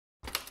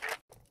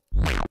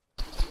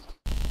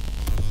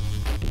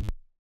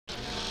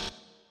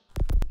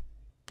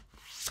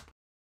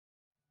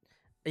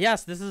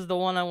yes, this is the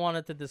one I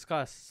wanted to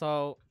discuss.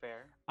 So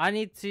Fair. I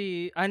need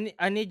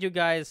you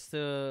guys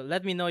to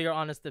let me know your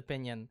honest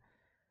opinion.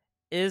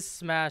 Is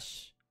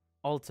Smash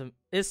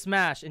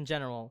in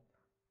general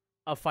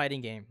a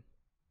fighting game?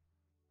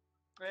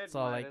 It So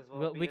might like as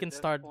well we be can at this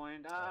start.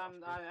 point. Of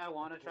course. I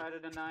want to try to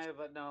deny it,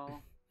 but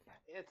no,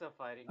 it's a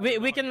fighting I don't know We how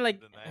game. you can can like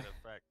deny the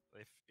fact.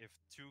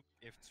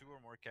 If two or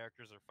more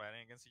characters are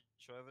fighting against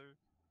each other,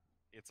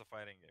 it's a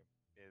fighting game.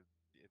 It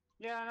it,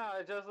 Yeah, no,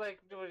 it's just like,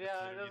 dude, it's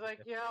yeah, literally it's the like,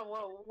 yeah.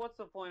 Well, what's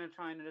the point of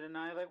trying to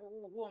deny? Like,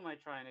 who am I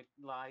trying to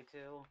lie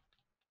to?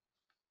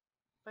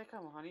 Like,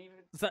 come on, even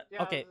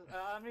yeah. okay.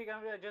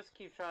 I just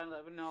keep trying to.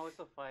 But no, it's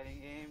a fighting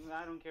game.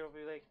 I don't care if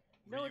we like.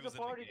 No, it's a reusing the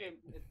party game.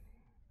 game.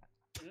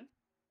 Hmm?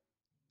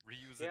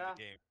 Reusing the Yeah.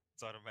 game.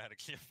 It's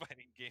automatically a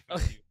fighting game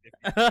if you do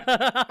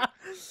it.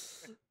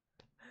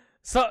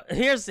 So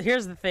here's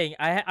the thing.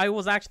 I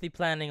was actually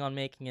planning on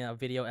making a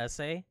video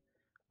essay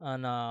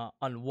on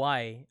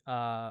why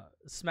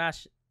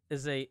Smash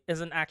is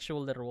an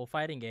actual literal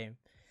fighting game.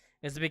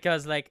 It's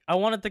because like I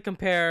wanted to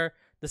compare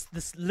this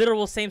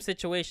literal same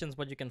situations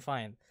what you can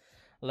find.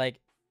 Like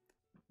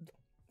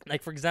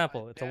for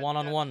example, it's a one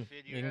on That one.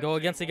 video You can go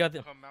essay against won't each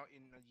other. come out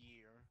in a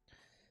year.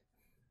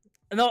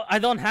 No, I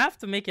don't have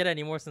to make it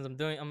anymore since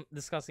I'm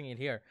discussing it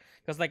here.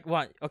 Cause like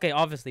one, okay,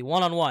 obviously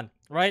one on one,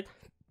 right?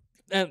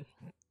 And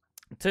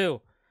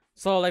two.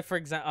 So like for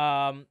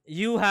example,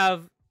 you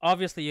have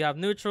obviously you have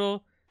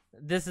neutral,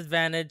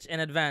 disadvantage,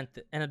 and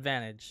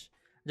advantage,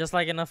 just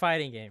like in a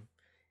fighting game.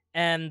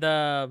 And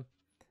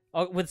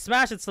with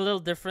Smash, it's a little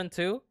different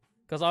too,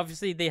 because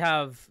obviously they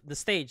have the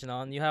stage, you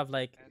know, and you have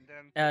And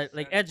then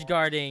like percent edge bars.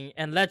 guarding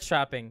and ledge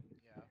trapping,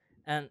 Yeah.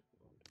 and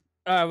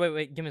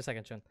wait, give me a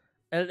second, Chun.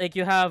 Like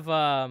you have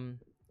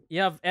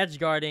edge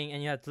guarding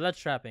and you have ledge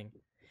trapping.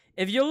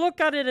 If you look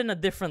at it in a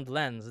different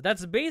lens,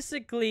 that's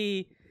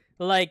basically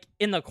like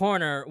in the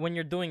corner when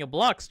you're doing a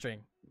block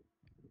string.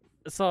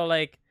 So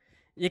like,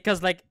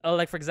 because like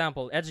for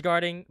example, edge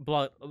guarding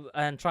block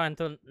and trying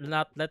to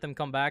not let them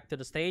come back to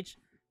the stage.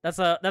 That's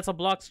a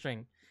block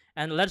string,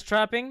 and ledge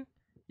trapping.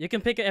 You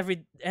can pick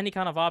any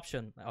kind of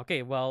option.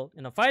 Okay, well,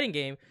 in a fighting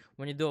game,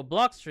 when you do a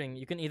block string,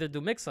 you can either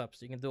do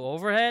mix-ups. You can do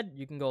overhead.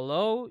 You can go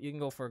low. You can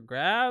go for a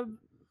grab.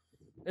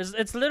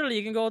 It's literally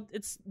you can go.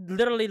 It's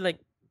literally like,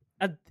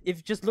 if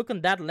you just look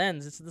in that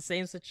lens, it's the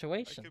same I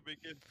situation. could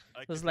make it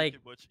I It's could make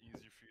like, it much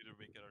easier for you to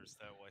make it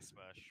understand why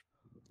Smash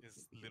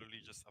is literally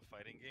just a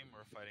fighting game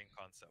or a fighting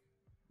concept.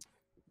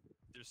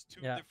 There's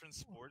two yeah. different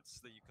sports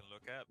that you can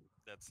look at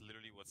that's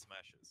literally what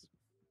Smash is.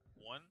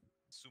 One,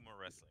 sumo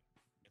wrestling.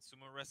 In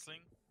sumo wrestling,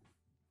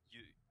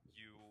 you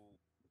you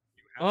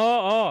you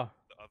Oh, have to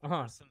push oh. the Uh other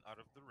huh. person out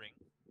of the ring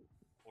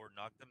or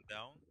knock them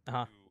down Uh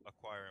huh. to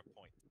acquire a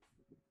point.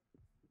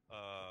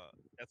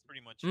 That's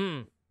pretty much it.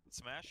 Mm.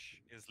 Smash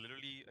is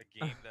literally a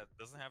game that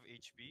doesn't have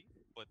HP,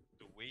 but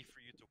the way for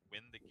you to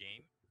win the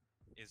game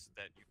is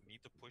that you need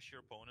to push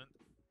your opponent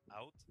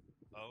out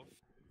of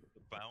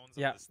the bounds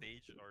of Yeah. the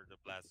stage or the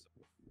blast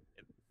zone.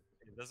 It,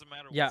 it doesn't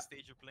matter what Yeah.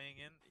 stage you're playing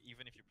in,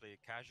 even if you play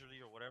it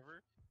casually or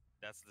whatever.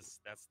 That's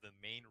the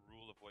main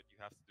rule of what you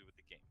have to do with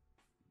the game.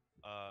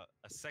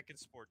 A second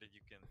sport that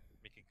you can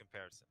make in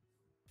comparison: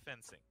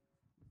 fencing.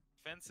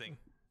 Fencing,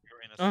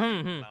 you're in a straight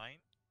Mm-hmm.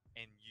 line,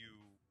 and you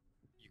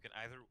can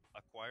either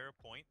acquire a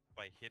point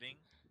by hitting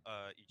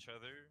each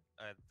other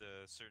at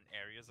the certain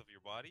areas of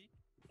your body,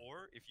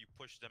 or if you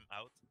push them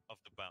out of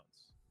the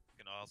bounds, you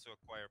can also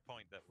acquire a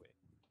point that way.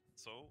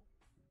 So,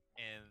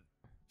 and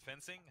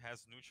fencing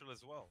has neutral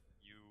as well.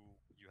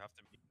 You have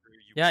to make sure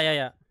you Yeah.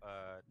 Yeah. block.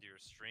 Yeah. There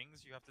are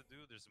strings you have to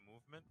do. There's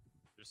movement.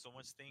 There's so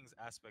much things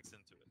aspects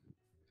into it.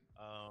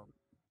 Yeah.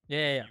 If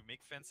Yeah. Yeah. you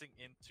make fencing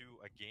into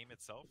a game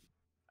itself,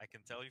 I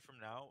can tell you from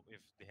now, if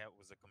they have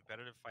was a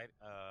competitive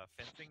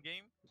fencing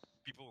game,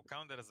 people will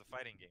count that as a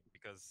fighting game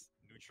because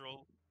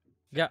neutral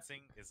Yeah.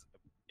 fencing is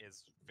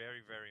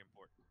very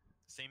important.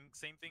 Same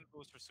thing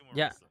goes for sumo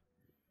Yeah. wrestling.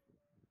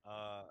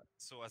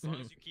 So as long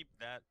Mm-hmm. as you keep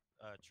that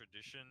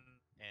tradition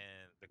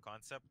and the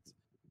concept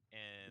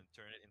and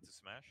turn it into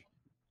Smash,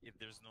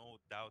 there's no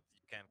doubt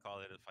you can't call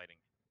it a fighting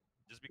game.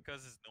 Just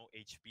because there's no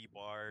HP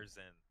bars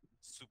and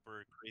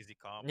super crazy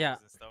Yeah.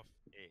 combos and stuff,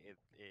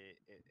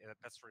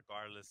 that's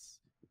regardless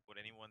what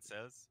anyone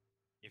says.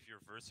 If you're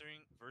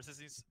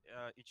versus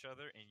each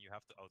other and you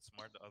have to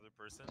outsmart the other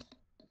person,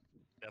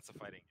 that's a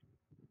fighting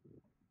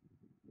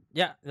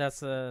Yeah.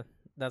 That's a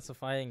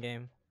fighting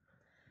game.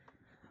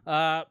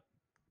 Uh,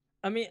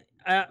 I mean,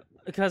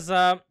 because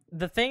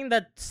the thing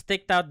that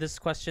sticked out this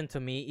question to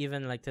me,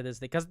 even like to this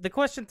day, because the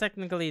question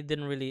technically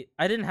didn't really,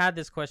 I didn't have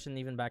this question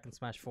even back in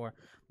Smash Four,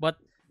 but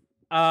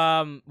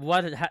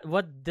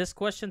what this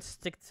question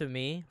stick to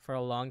me for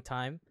a long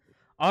time,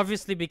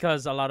 obviously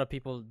because a lot of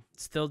people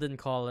still didn't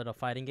call it a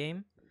fighting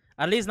game,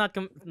 at least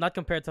not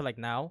compared to like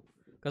now,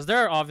 because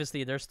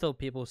there's still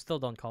people who still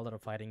don't call it a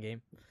fighting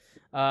game.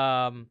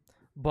 Um,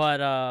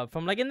 but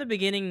from like in the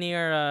beginning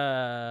near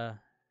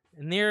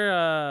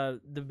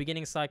the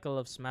beginning cycle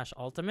of Smash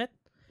Ultimate,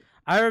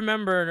 I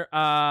remember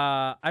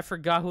I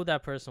forgot who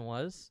that person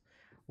was,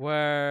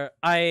 where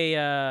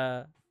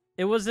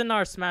it was in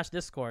our Smash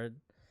Discord,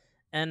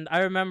 and I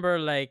remember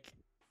like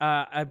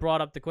I brought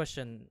up the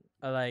question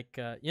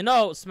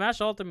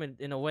Smash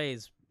Ultimate in a way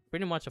is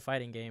pretty much a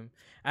fighting game.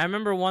 I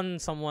remember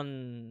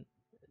someone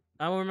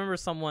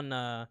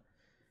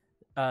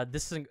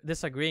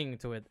disagreeing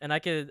to it, and I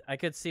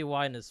could see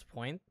why in his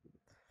point.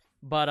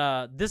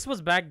 But this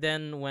was back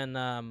then when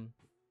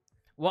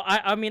well,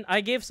 I mean, I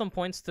gave some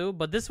points too,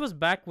 but this was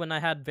back when I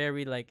had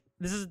very like,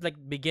 this is like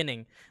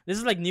beginning. This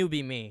is like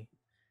newbie me.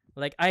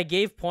 Like I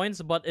gave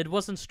points, but it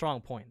wasn't strong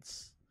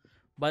points.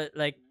 But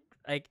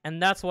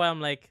and that's why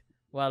I'm like,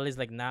 well, at least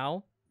like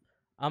now,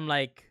 I'm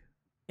like,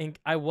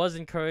 I was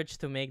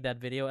encouraged to make that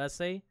video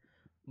essay,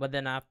 but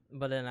then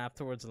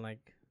afterwards, I'm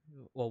like,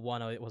 well,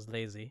 one, it was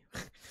lazy,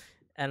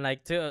 and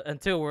like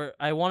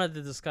I wanted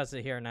to discuss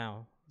it here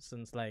now,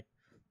 since like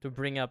to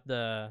bring up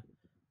the.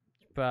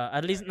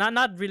 At least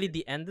not really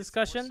the end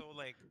discussion. So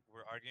like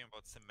we're arguing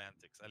about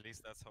semantics. At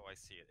least that's how I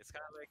see it. It's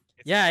kind of like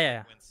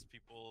Yeah. when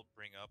people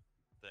bring up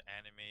the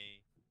anime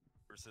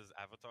versus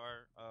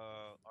Avatar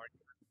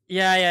argument.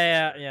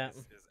 Yeah.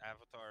 Is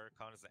Avatar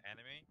count as an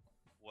anime?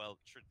 Well,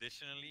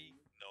 traditionally,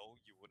 no,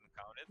 you wouldn't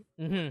count it.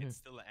 Mm-hmm.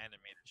 It's still an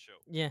animated show.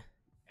 Yeah.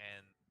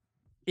 And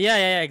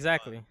yeah,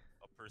 exactly.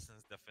 A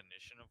person's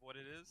definition of what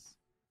it is.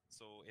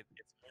 So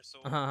it's more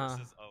so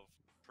versus of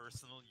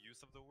personal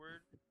use of the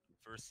word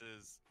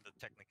versus the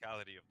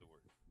technicality of the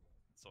word.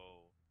 So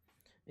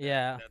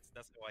yeah,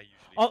 that's how I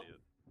usually see it.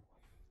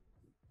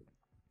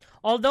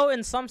 Although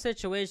in some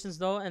situations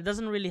though, and it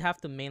doesn't really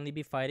have to mainly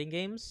be fighting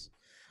games.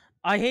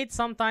 I hate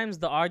sometimes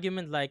the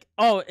argument like,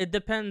 oh, it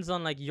depends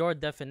on like your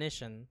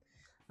definition.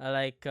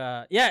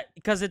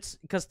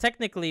 Because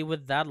technically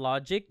with that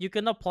logic, you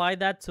can apply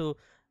that to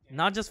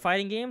not just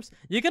fighting games.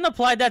 You can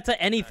apply that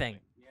to anything.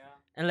 Yeah.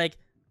 And like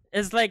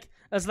it's like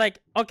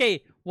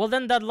okay, well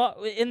then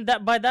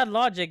by that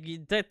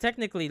logic,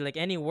 technically like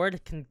any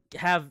word can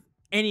have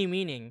any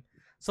meaning.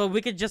 So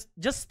we could just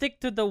stick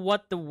to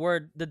what the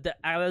word the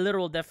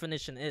literal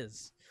definition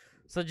is.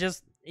 So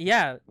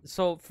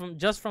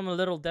from a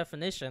literal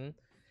definition,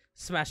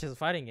 Smash is a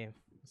fighting game.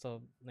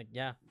 So like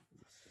yeah.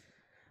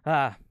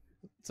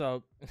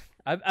 So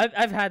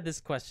I've had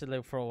this question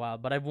like for a while,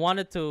 but I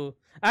wanted to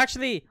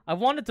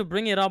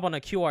bring it up on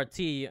a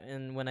QRT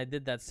and when I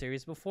did that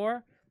series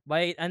before,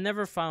 but I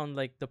never found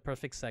like the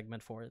perfect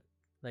segment for it,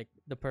 like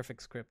the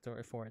perfect script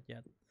for it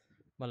yet.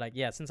 But like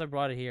yeah, since I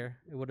brought it here,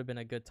 it would have been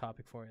a good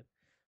topic for it.